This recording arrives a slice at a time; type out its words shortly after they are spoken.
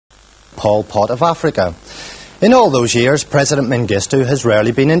Pol Pot of Africa. In all those years, President Mengistu has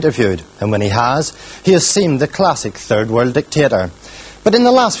rarely been interviewed, and when he has seemed the classic third world dictator. But in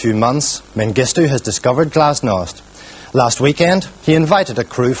the last few months, Mengistu has discovered glasnost. Last weekend, he invited a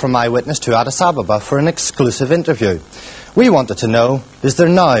crew from Eyewitness to Addis Ababa for an exclusive interview. We wanted to know, is there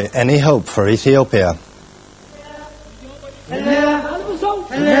now any hope for Ethiopia?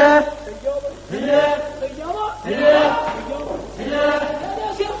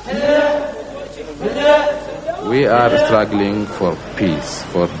 We are struggling for peace,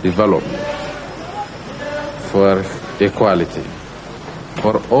 for development, for equality,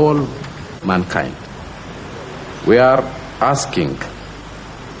 for all mankind. We are asking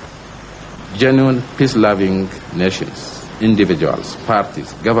genuine peace-loving nations, individuals,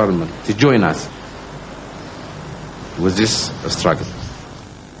 parties, government to join us with this struggle.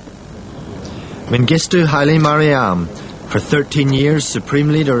 Mengistu Hailemarian, for 13 years Supreme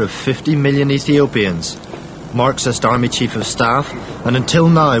Leader of 50 million Ethiopians, Marxist Army Chief of Staff, and until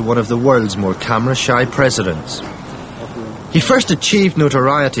now one of the world's more camera-shy presidents. He first achieved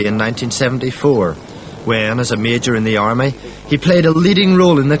notoriety in 1974, when, as a major in the army, he played a leading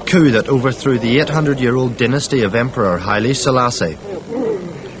role in the coup that overthrew the 800-year-old dynasty of Emperor Haile Selassie.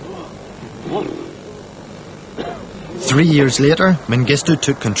 3 years later, Mengistu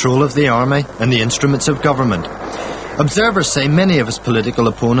took control of the army and the instruments of government. Observers say many of his political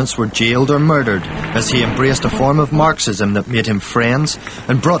opponents were jailed or murdered as he embraced a form of Marxism that made him friends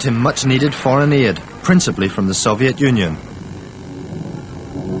and brought him much-needed foreign aid, principally from the Soviet Union.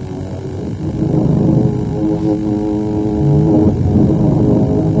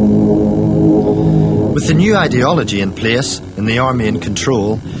 With the new ideology in place and the army in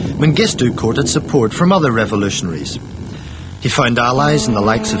control, Mengistu courted support from other revolutionaries. He found allies in the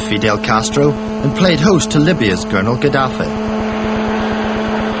likes of Fidel Castro and played host to Libya's Colonel Gaddafi.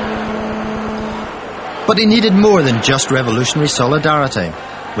 But he needed more than just revolutionary solidarity.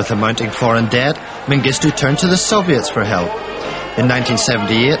 With the mounting foreign debt, Mengistu turned to the Soviets for help. In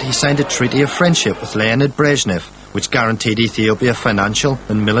 1978, he signed a treaty of friendship with Leonid Brezhnev, which guaranteed Ethiopia financial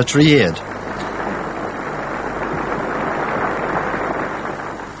and military aid.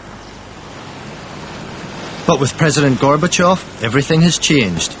 But with President Gorbachev, everything has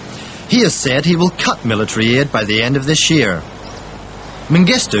changed. He has said he will cut military aid by the end of this year.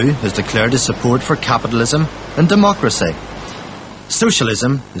 Mengistu has declared his support for capitalism and democracy.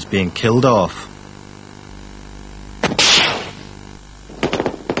 Socialism is being killed off.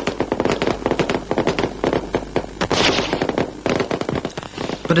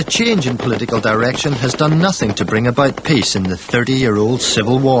 But a change in political direction has done nothing to bring about peace in the 30-year-old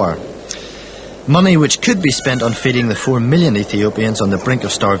civil war. Money which could be spent on feeding the 4 million Ethiopians on the brink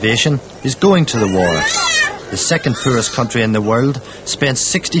of starvation is going to the war. The second poorest country in the world spends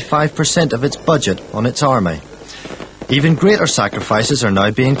 65% of its budget on its army. Even greater sacrifices are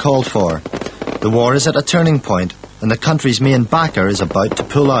now being called for. The war is at a turning point, and the country's main backer is about to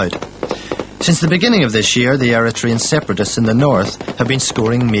pull out. Since the beginning of this year, the Eritrean separatists in the north have been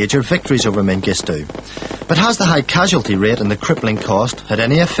scoring major victories over Mengistu. But has the high casualty rate and the crippling cost had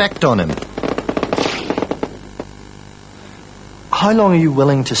any effect on him? How long are you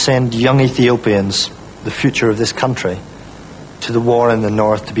willing to send young Ethiopians, the future of this country, to the war in the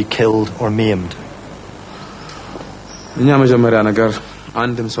north to be killed or maimed? In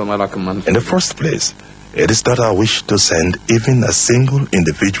the first place, it is not our wish to send even a single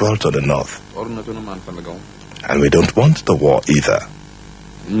individual to the north. And we don't want the war either.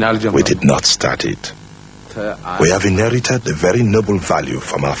 We did not start it. We have inherited a very noble value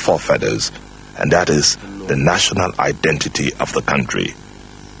from our forefathers, and that is the national identity of the country.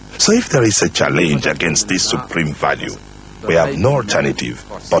 So if there is a challenge against this supreme value, we have no alternative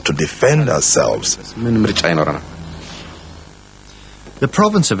but to defend ourselves. The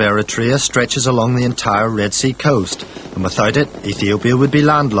province of Eritrea stretches along the entire Red Sea coast, and without it, Ethiopia would be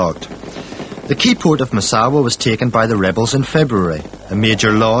landlocked. The key port of Massawa was taken by the rebels in February, a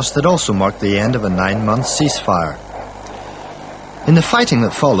major loss that also marked the end of a 9-month ceasefire. In the fighting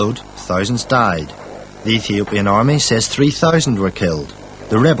that followed, thousands died. The Ethiopian army says 3,000 were killed.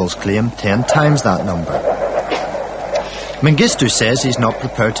 The rebels claim 10 times that number. Mengistu says he's not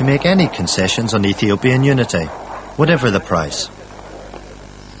prepared to make any concessions on Ethiopian unity, whatever the price.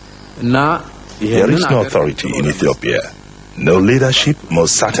 There is no authority in Ethiopia, no leadership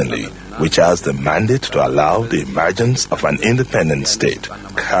most certainly, which has the mandate to allow the emergence of an independent state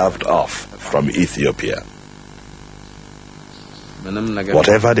carved off from Ethiopia.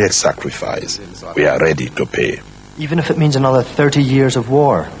 Whatever their sacrifice, we are ready to pay. Even if it means another 30 years of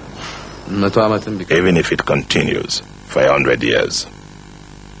war? Even if it continues for 100 years.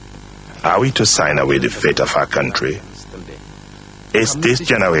 Are we to sign away the fate of our country? Is this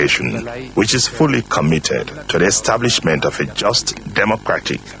generation, which is fully committed to the establishment of a just,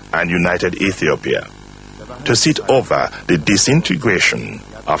 democratic, and united Ethiopia, to sit over the disintegration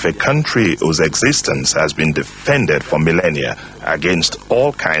of a country whose existence has been defended for millennia against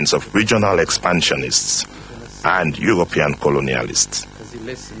all kinds of regional expansionists and European colonialists?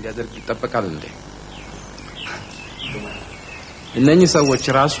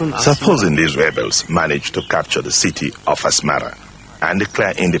 Supposing these rebels manage to capture the city of Asmara and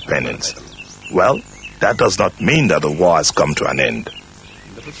declare independence, well, that does not mean that the war has come to an end.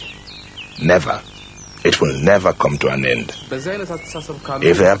 Never. It will never come to an end.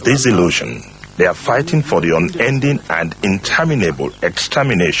 If they have this illusion, they are fighting for the unending and interminable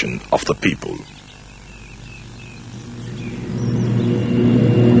extermination of the people.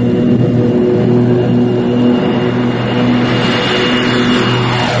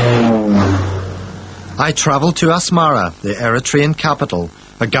 I travelled to Asmara, the Eritrean capital,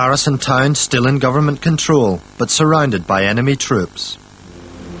 a garrison town still in government control, but surrounded by enemy troops.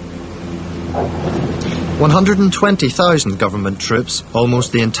 120,000 government troops,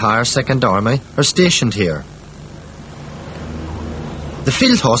 almost the entire Second Army, are stationed here. The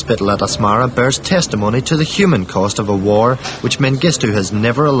field hospital at Asmara bears testimony to the human cost of a war which Mengistu has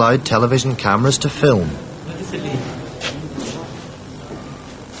never allowed television cameras to film.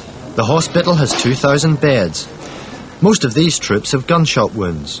 The hospital has 2,000 beds. Most of these troops have gunshot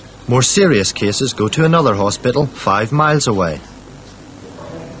wounds. More serious cases go to another hospital 5 miles away.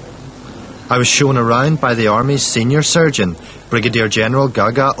 I was shown around by the Army's senior surgeon, Brigadier General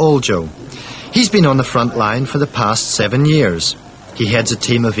Gaga Oljo. He's been on the front line for the past 7 years. He heads a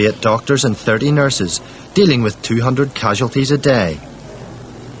team of 8 doctors and 30 nurses, dealing with 200 casualties a day.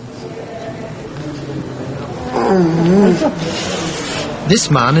 This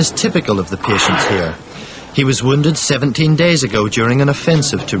man is typical of the patients here. He was wounded 17 days ago during an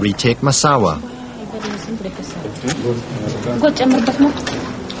offensive to retake Massawa.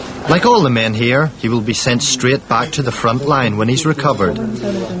 Like all the men here, he will be sent straight back to the front line when he's recovered.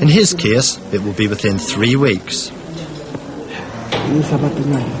 In his case, it will be within 3 weeks.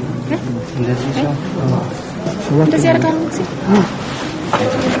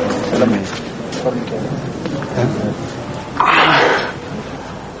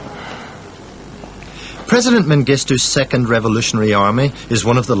 President Mengistu's Second Revolutionary Army is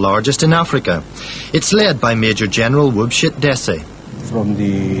one of the largest in Africa. It's led by Major General Wubshit Desi. From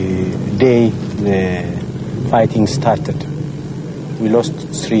the day the fighting started, we lost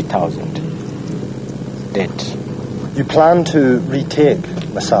 3,000 dead. You plan to retake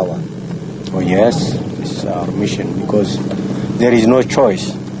Massawa? Oh yes, it's our mission because there is no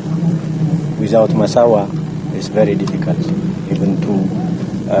choice. Without Massawa, it's very difficult even to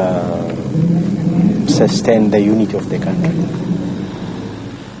sustain the unity of the country.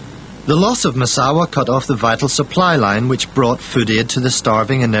 The loss of Massawa cut off the vital supply line which brought food aid to the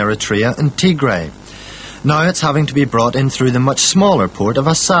starving in Eritrea and Tigray. Now it's having to be brought in through the much smaller port of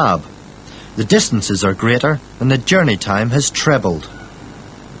Assab. The distances are greater and the journey time has trebled.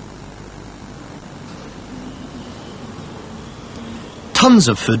 Tons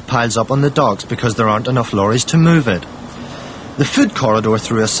of food piles up on the docks because there aren't enough lorries to move it. The food corridor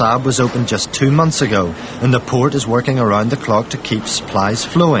through Assab was opened just 2 months ago, and the port is working around the clock to keep supplies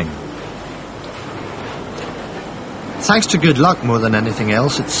flowing. Thanks to good luck more than anything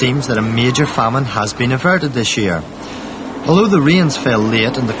else, it seems that a major famine has been averted this year. Although the rains fell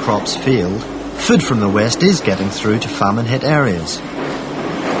late and the crops failed, food from the west is getting through to famine-hit areas.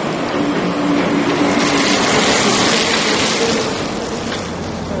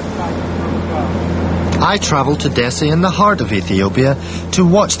 I travelled to Dessie in the heart of Ethiopia to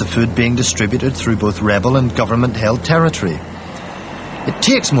watch the food being distributed through both rebel and government-held territory. It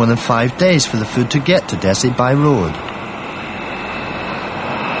takes more than 5 days for the food to get to Dessie by road.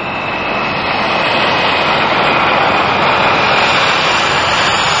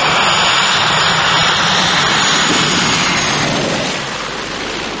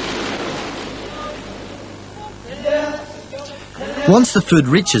 Once the food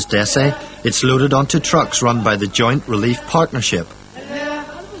reaches Dessie, it's loaded onto trucks run by the Joint Relief Partnership.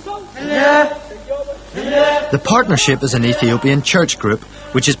 The partnership is an Ethiopian church group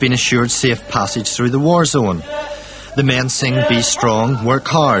which has been assured safe passage through the war zone. The men sing "Be Strong, Work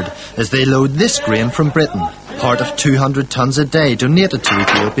Hard" as they load this grain from Britain, part of 200 tons a day donated to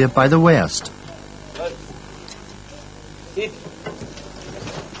Ethiopia by the West.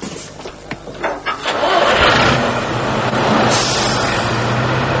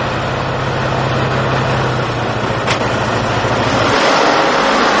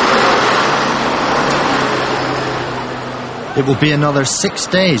 It will be another 6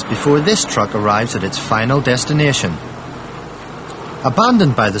 days before this truck arrives at its final destination.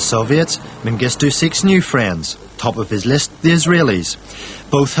 Abandoned by the Soviets, Mengistu seeks new friends. Top of his list, the Israelis.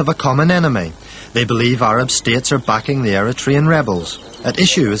 Both have a common enemy. They believe Arab states are backing the Eritrean rebels. At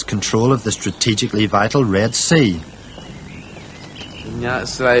issue is control of the strategically vital Red Sea.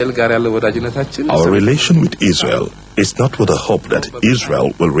 Our relation with Israel is not with the hope that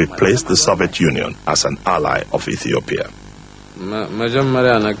Israel will replace the Soviet Union as an ally of Ethiopia. I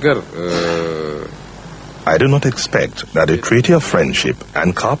do not expect that a treaty of friendship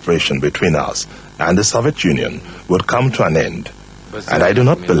and cooperation between us and the Soviet Union would come to an end. And I do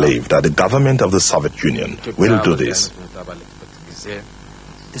not believe that the government of the Soviet Union will do this.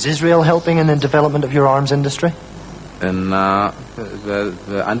 Is Israel helping in the development of your arms industry? Our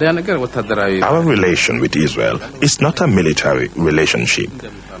relation with Israel is not a military relationship.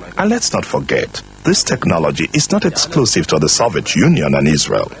 And let's not forget, this technology is not exclusive to the Soviet Union and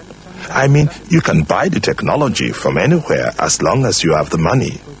Israel. I mean, you can buy the technology from anywhere as long as you have the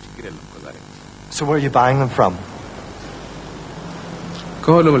money. So where are you buying them from?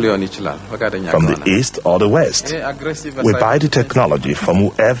 From the east or the west. We buy the technology from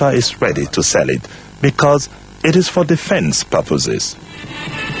whoever is ready to sell it because it is for defense purposes.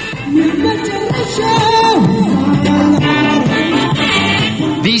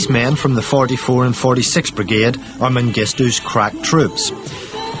 These men from the 44 and 46 Brigade are Mengistu's crack troops.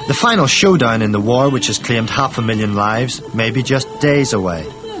 The final showdown in the war, which has claimed 500,000 lives, may be just days away.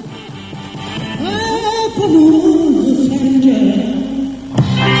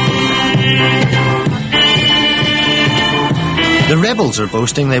 The rebels are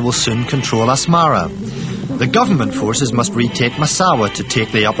boasting they will soon control Asmara. The government forces must retake Massawa to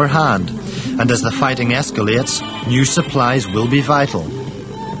take the upper hand, and as the fighting escalates, new supplies will be vital.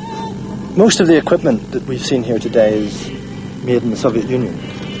 Most of the equipment that we've seen here today is made in the Soviet Union.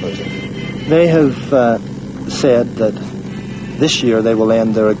 They have said that this year they will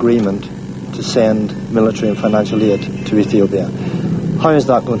end their agreement to send military and financial aid to Ethiopia. How is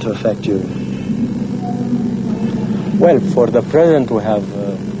that going to affect you? Well, for the present we have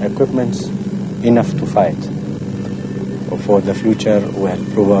equipment enough to fight. For the future, well,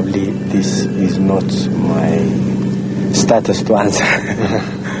 probably this is not my status to answer.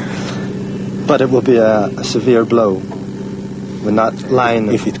 But it will be a severe blow when that line...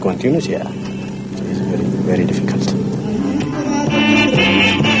 If it continues, yeah. It is very, very difficult.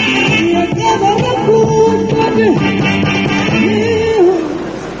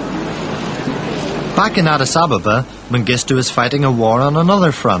 Back in Addis Ababa, Mengistu is fighting a war on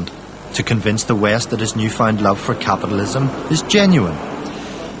another front, to convince the West that his newfound love for capitalism is genuine.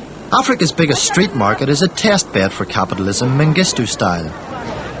 Africa's biggest street market is a test bed for capitalism Mengistu style.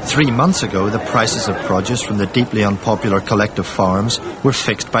 3 months ago, the prices of produce from the deeply unpopular collective farms were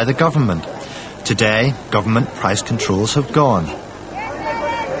fixed by the government. Today, government price controls have gone.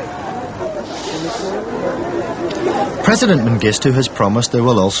 President Mengistu has promised there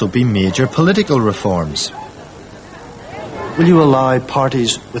will also be major political reforms. Will you allow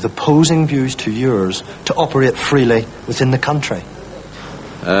parties with opposing views to yours to operate freely within the country?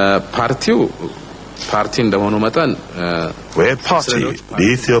 We're a party, the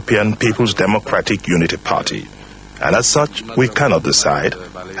Ethiopian People's Democratic Unity Party. And as such, we cannot decide,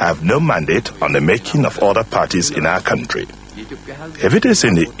 have no mandate on the making of other parties in our country. If it is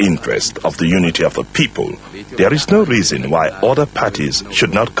in the interest of the unity of the people, there is no reason why other parties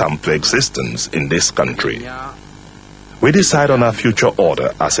should not come to existence in this country. We decide on our future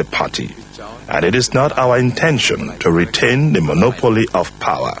order as a party, and it is not our intention to retain the monopoly of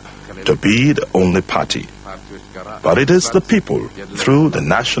power, to be the only party. But it is the people, through the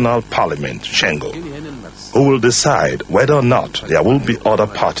National Parliament, Shengo, who will decide whether or not there will be other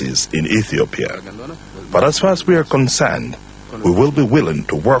parties in Ethiopia. But as far as we are concerned, we will be willing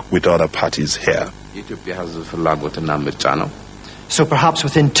to work with other parties here. So perhaps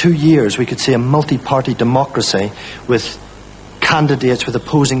within 2 years we could see a multi-party democracy with candidates with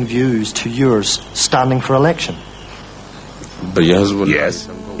opposing views to yours standing for election? Yes,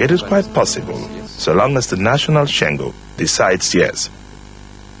 it is quite possible, so long as the National Shengo decides yes.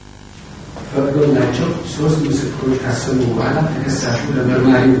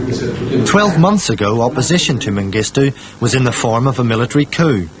 12 months ago, opposition to Mengistu was in the form of a military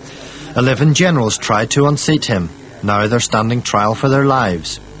coup. 11 generals tried to unseat him. Now they're standing trial for their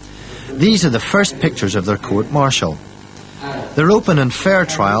lives. These are the first pictures of their court-martial. Their open and fair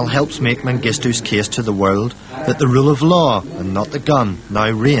trial helps make Mengistu's case to the world that the rule of law, and not the gun, now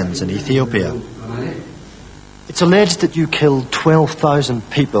reigns in Ethiopia. It's alleged that you killed 12,000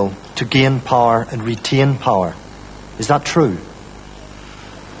 people to gain power and retain power. Is that true?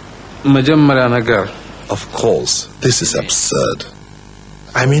 Of course, this is absurd.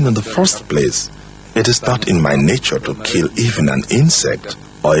 I mean, in the first place, it is not in my nature to kill even an insect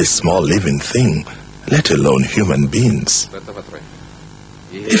or a small living thing, let alone human beings.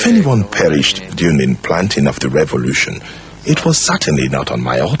 If anyone perished during the planting of the revolution, it was certainly not on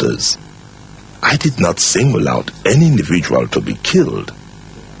my orders. I did not single out any individual to be killed.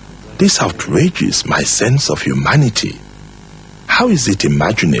 This outrages my sense of humanity. How is it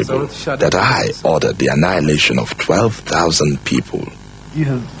imaginable that I ordered the annihilation of 12,000 people? You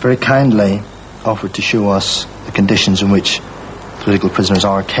have very kindly offered to show us the conditions in which political prisoners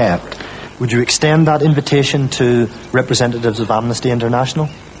are kept. Would you extend that invitation to representatives of Amnesty International?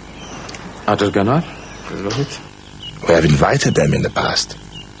 We have invited them in the past.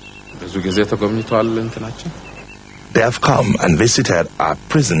 They have come and visited our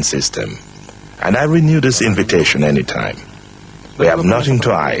prison system, and I renew this invitation anytime. We have nothing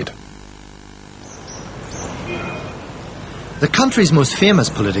to hide. The country's most famous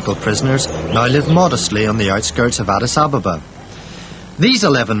political prisoners now live modestly on the outskirts of Addis Ababa. These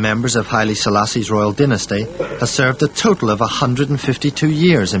 11 members of Haile Selassie's royal dynasty have served a total of 152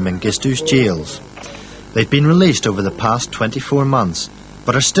 years in Mengistu's jails. They've been released over the past 24 months,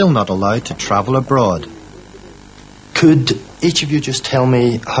 but are still not allowed to travel abroad. Could each of you just tell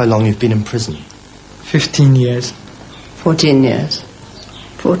me how long you've been in prison? 15 years. 14 years.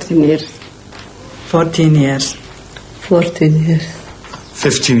 14 years. 14 years. 14 years.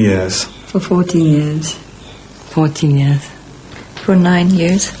 15 years. For 14 years. 14 years. For 9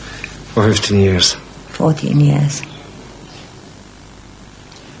 years. For 15 years. 14 years.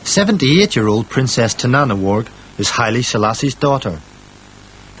 78-year-old Princess Tinanawarg is Haile Selassie's daughter.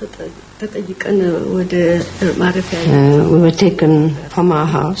 We were taken from our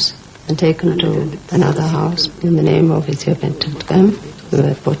house and taken to another house in the name of Ethiopian Tutgam. We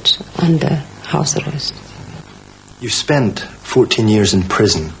were put under house arrest. You spent 14 years in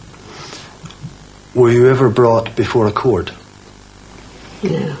prison. Were you ever brought before a court?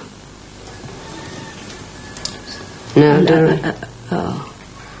 No.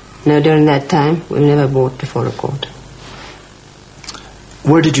 No, during that time, we were never brought before a court.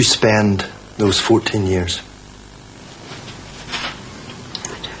 Where did you spend those 14 years?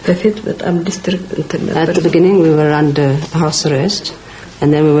 At the beginning, we were under house arrest,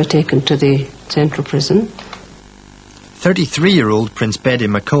 and then we were taken to the central prison. 33-year-old Prince Bedi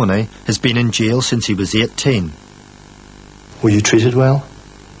Makone has been in jail since he was 18. Were you treated well?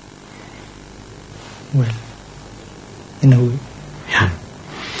 Well, in a way, yeah.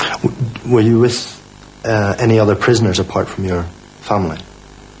 Were you with any other prisoners apart from your family?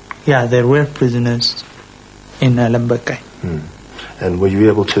 Yeah, there were prisoners in Lambakai. And were you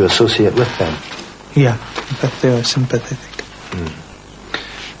able to associate with them? Yeah, but they were sympathetic.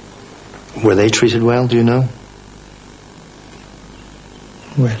 Were they treated well, do you know?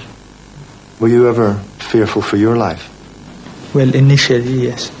 Well. Were you ever fearful for your life? Well, initially,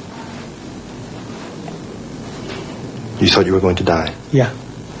 yes. You thought you were going to die? Yeah.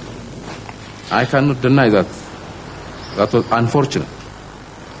 I cannot deny that. That was unfortunate.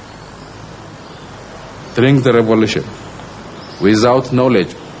 During the revolution, without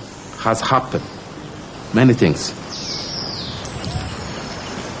knowledge, has happened many things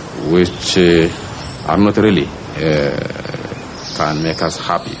which are not really can make us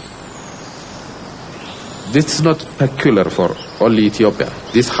happy. This is not peculiar for only Ethiopia.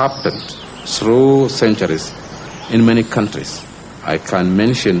 This happened through centuries in many countries. I can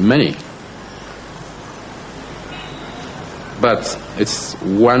mention many. But it's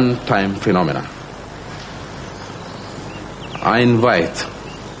one-time phenomena. I invite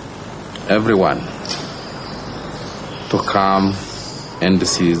everyone to come and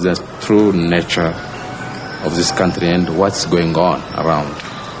see the true nature of this country and what's going on around.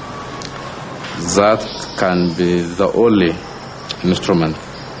 That can be the only instrument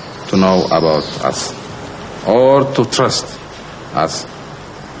to know about us or to trust us.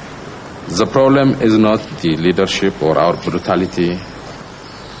 The problem is not the leadership or our brutality.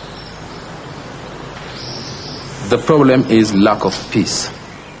 The problem is lack of peace.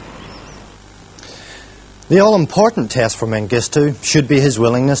 The all-important test for Mengistu should be his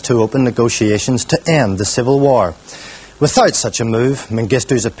willingness to open negotiations to end the civil war. Without such a move,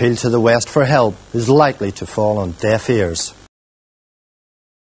 Mengistu's appeal to the West for help is likely to fall on deaf ears.